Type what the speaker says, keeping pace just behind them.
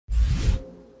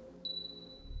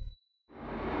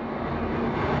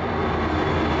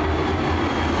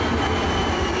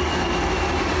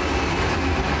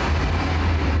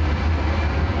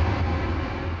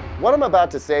what I'm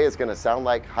about to say is going to sound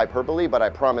like hyperbole, but I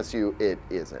promise you it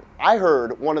isn't. I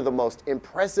heard one of the most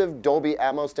impressive Dolby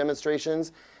Atmos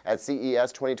demonstrations at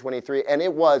CES 2023, and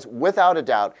it was, without a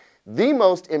doubt, the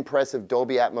most impressive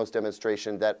Dolby Atmos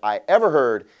demonstration that I ever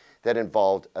heard that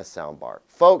involved a soundbar.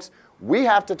 Folks, we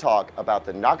have to talk about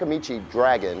the Nakamichi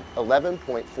Dragon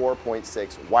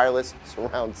 11.4.6 wireless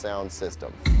surround sound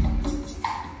system.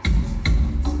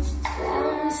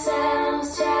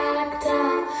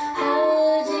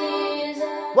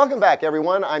 Welcome back,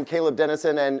 everyone. I'm Caleb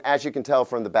Dennison, and as you can tell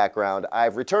from the background,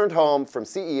 I've returned home from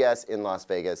CES in Las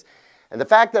Vegas. And the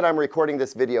fact that I'm recording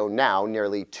this video now,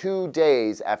 nearly 2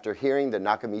 days after hearing the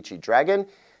Nakamichi Dragon,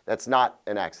 that's not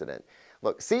an accident.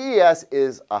 Look, CES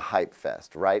is a hype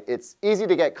fest, right? It's easy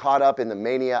to get caught up in the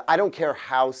mania. I don't care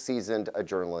how seasoned a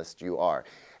journalist you are.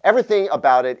 Everything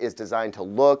about it is designed to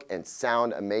look and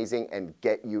sound amazing and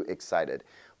get you excited.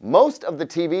 Most of the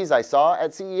TVs I saw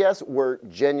at CES were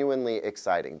genuinely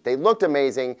exciting. They looked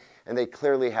amazing, and they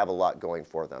clearly have a lot going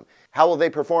for them. How will they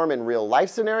perform in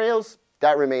real-life scenarios?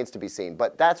 That remains to be seen,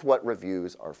 but that's what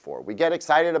reviews are for. We get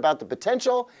excited about the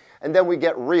potential, and then we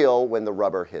get real when the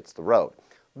rubber hits the road.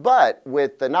 But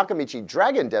with the Nakamichi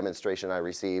Dragon demonstration I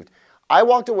received, I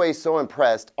walked away so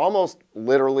impressed, almost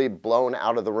literally blown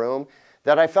out of the room,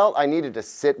 that I felt I needed to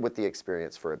sit with the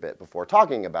experience for a bit before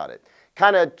talking about it.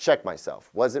 Kind of check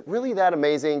myself. Was it really that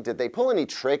amazing? Did they pull any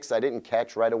tricks I didn't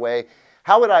catch right away?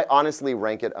 How would I honestly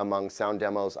rank it among sound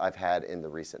demos I've had in the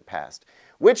recent past?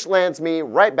 Which lands me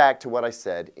right back to what I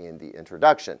said in the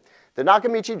introduction. The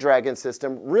Nakamichi Dragon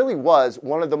system really was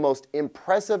one of the most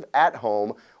impressive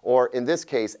at-home, or in this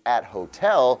case,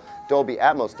 at-hotel, Dolby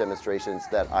Atmos demonstrations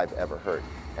that I've ever heard.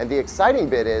 And the exciting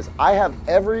bit is, I have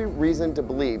every reason to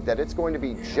believe that it's going to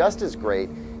be just as great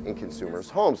in consumers'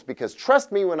 homes, because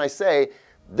trust me when I say,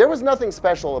 there was nothing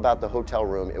special about the hotel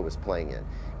room it was playing in.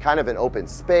 Kind of an open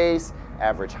space,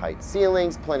 average height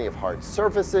ceilings, plenty of hard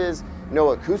surfaces,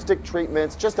 no acoustic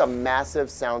treatments, just a massive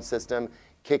sound system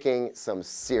kicking some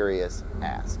serious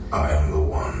ass. I am the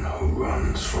one who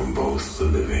runs from both the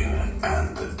living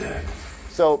and the dead.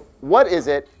 So what is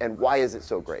it and why is it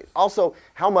so great? Also,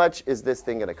 how much is this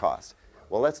thing going to cost?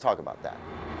 Well, let's talk about that.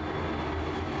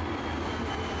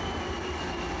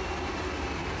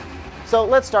 So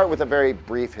let's start with a very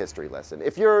brief history lesson.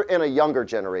 If you're in a younger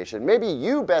generation, maybe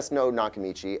you best know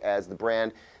Nakamichi as the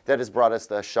brand that has brought us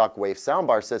the Shockwave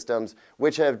soundbar systems,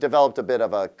 which have developed a bit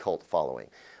of a cult following.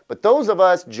 But those of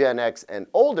us Gen X and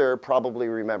older probably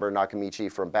remember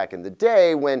Nakamichi from back in the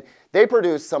day when they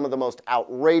produced some of the most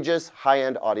outrageous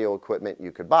high-end audio equipment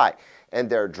you could buy. And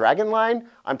their Dragon line,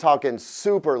 I'm talking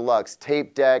super luxe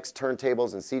tape decks,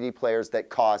 turntables, and CD players that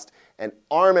cost an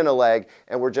arm and a leg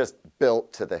and were just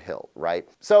built to the hilt, right?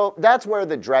 So that's where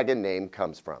the Dragon name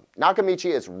comes from.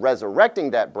 Nakamichi is resurrecting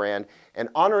that brand and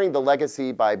honoring the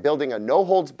legacy by building a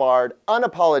no-holds-barred,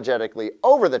 unapologetically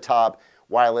over-the-top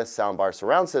wireless soundbar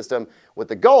surround system with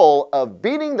the goal of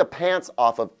beating the pants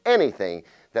off of anything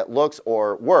that looks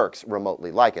or works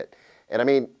remotely like it. And I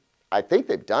mean, I think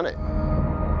they've done it.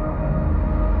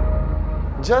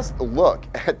 Just look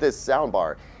at this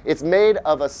soundbar. It's made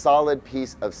of a solid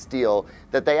piece of steel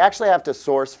that they actually have to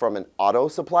source from an auto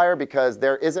supplier because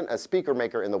there isn't a speaker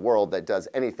maker in the world that does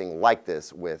anything like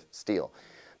this with steel.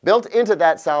 Built into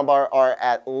that soundbar are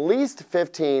at least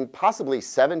 15, possibly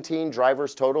 17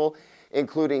 drivers total,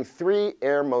 including 3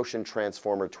 air motion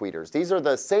transformer tweeters. These are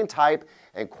the same type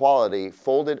and quality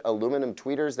folded aluminum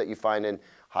tweeters that you find in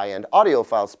high-end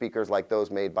audiophile speakers like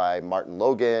those made by Martin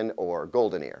Logan or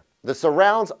Golden Ear. The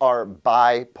surrounds are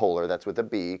bipolar, that's with a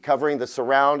B, covering the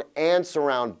surround and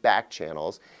surround back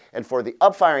channels. And for the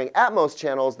upfiring Atmos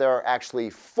channels, there are actually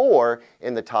 4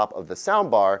 in the top of the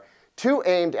soundbar, 2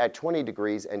 aimed at 20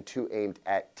 degrees and 2 aimed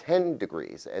at 10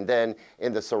 degrees. And then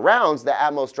in the surrounds, the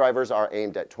Atmos drivers are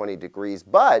aimed at 20 degrees,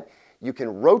 but you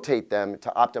can rotate them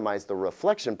to optimize the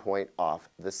reflection point off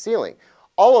the ceiling.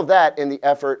 All of that in the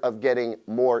effort of getting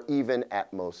more even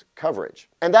Atmos coverage.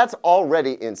 And that's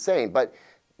already insane, but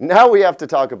now we have to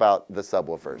talk about the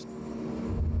subwoofers.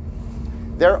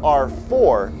 There are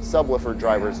 4 subwoofer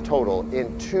drivers total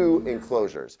in 2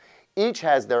 enclosures. Each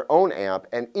has their own amp,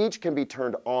 and each can be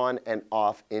turned on and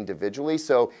off individually.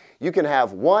 So you can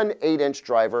have one 8-inch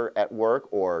driver at work,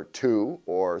 or 2,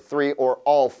 or 3, or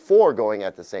all 4 going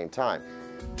at the same time.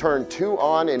 Turn 2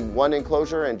 on in one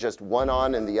enclosure and just 1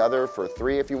 on in the other for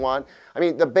 3 if you want. I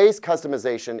mean, the bass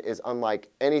customization is unlike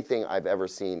anything I've ever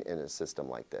seen in a system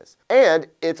like this. And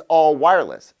it's all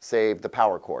wireless, save the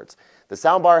power cords. The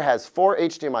soundbar has 4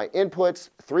 HDMI inputs,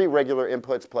 3 regular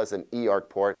inputs, plus an eARC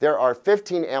port. There are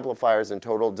 15 amplifiers in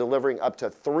total, delivering up to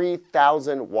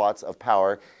 3,000 watts of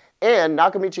power. And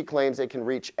Nakamichi claims it can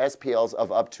reach SPLs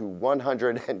of up to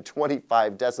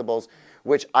 125 decibels,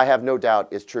 which I have no doubt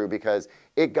is true because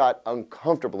it got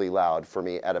uncomfortably loud for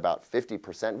me at about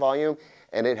 50% volume,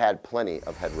 and it had plenty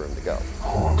of headroom to go.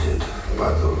 Haunted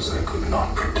by those I could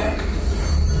not protect.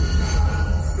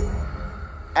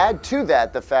 Add to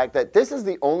that the fact that this is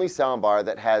the only soundbar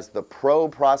that has the Pro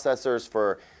processors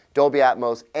for Dolby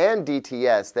Atmos and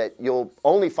DTS that you'll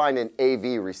only find in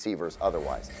AV receivers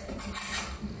otherwise.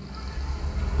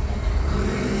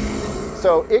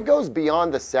 So it goes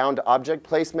beyond the sound object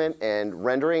placement and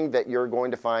rendering that you're going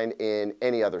to find in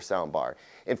any other soundbar.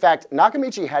 In fact,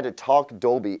 Nakamichi had to talk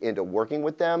Dolby into working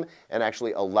with them and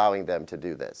actually allowing them to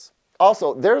do this.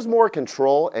 Also, there's more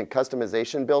control and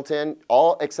customization built in,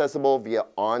 all accessible via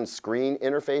on-screen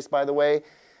interface, by the way,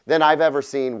 than I've ever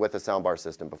seen with a soundbar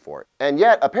system before. And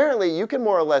yet, apparently, you can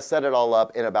more or less set it all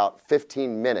up in about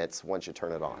 15 minutes once you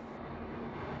turn it on.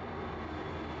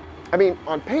 I mean,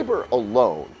 on paper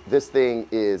alone, this thing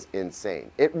is insane.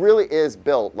 It really is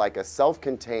built like a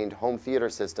self-contained home theater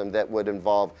system that would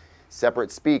involve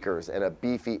separate speakers and a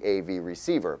beefy AV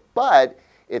receiver. But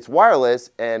it's wireless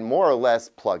and more or less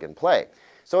plug and play.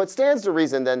 So it stands to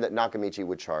reason then that Nakamichi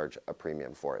would charge a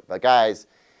premium for it. But guys,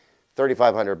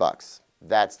 $3,500.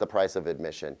 That's the price of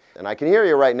admission. And I can hear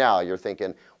you right now. You're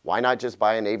thinking, why not just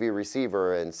buy an AV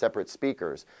receiver and separate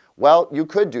speakers? Well, you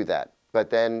could do that. But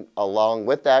then along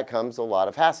with that comes a lot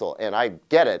of hassle. And I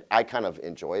get it. I kind of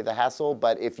enjoy the hassle.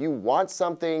 But if you want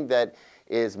something that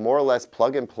is more or less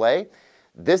plug and play,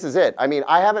 this is it. I mean,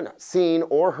 I haven't seen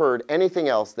or heard anything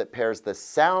else that pairs the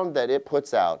sound that it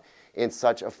puts out in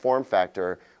such a form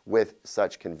factor with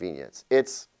such convenience.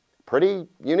 It's pretty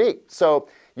unique. So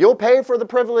you'll pay for the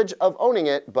privilege of owning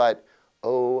it, but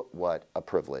oh, what a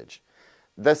privilege.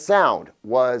 The sound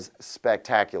was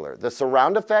spectacular. The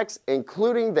surround effects,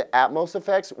 including the Atmos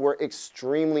effects, were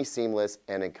extremely seamless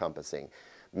and encompassing.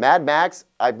 Mad Max,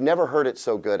 I've never heard it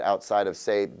so good outside of,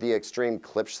 say, the Extreme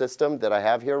Klipsch system that I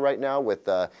have here right now with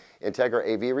the Integra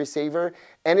AV receiver,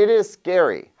 and it is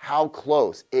scary how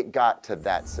close it got to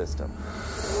that system.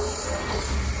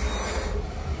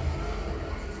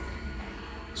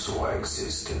 So I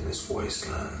exist in this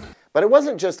wasteland. But it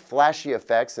wasn't just flashy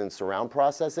effects and surround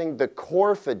processing. The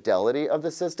core fidelity of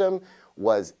the system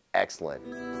was excellent.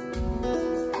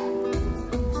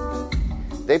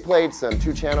 They played some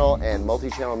 2-channel and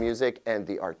multi-channel music, and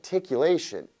the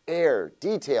articulation, air,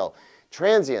 detail,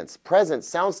 transients, presence,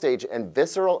 soundstage, and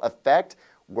visceral effect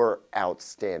were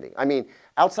outstanding. I mean,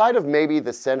 outside of maybe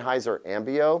the Sennheiser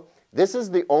Ambio, this is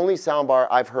the only soundbar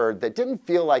I've heard that didn't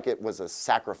feel like it was a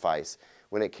sacrifice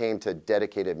when it came to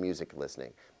dedicated music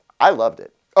listening. I loved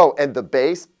it. Oh, and the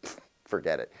bass,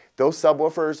 forget it. Those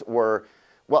subwoofers were,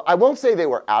 well, I won't say they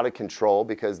were out of control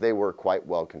because they were quite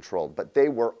well controlled, but they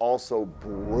were also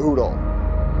brutal.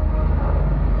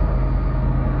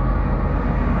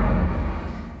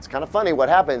 It's kind of funny what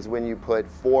happens when you put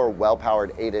 4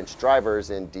 well-powered 8-inch drivers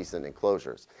in decent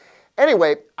enclosures.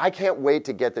 Anyway, I can't wait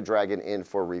to get the Dragon in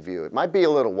for review. It might be a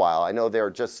little while. I know they're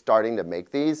just starting to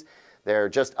make these. They're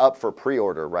just up for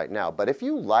pre-order right now. But if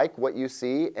you like what you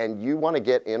see and you want to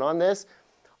get in on this,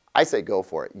 I say go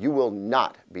for it. You will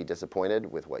not be disappointed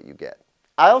with what you get.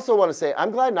 I also want to say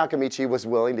I'm glad Nakamichi was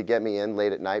willing to get me in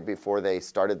late at night before they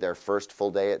started their first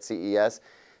full day at CES.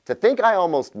 To think I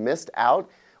almost missed out,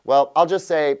 well, I'll just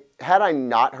say, had I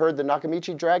not heard the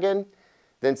Nakamichi Dragon,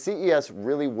 then CES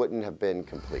really wouldn't have been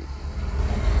complete.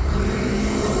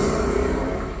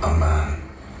 A man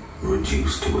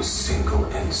reduced to a single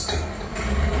instinct.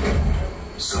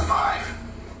 Survive.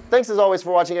 Thanks as always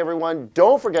for watching, everyone.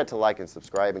 Don't forget to like and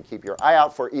subscribe and keep your eye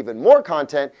out for even more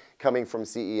content coming from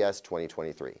CES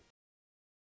 2023.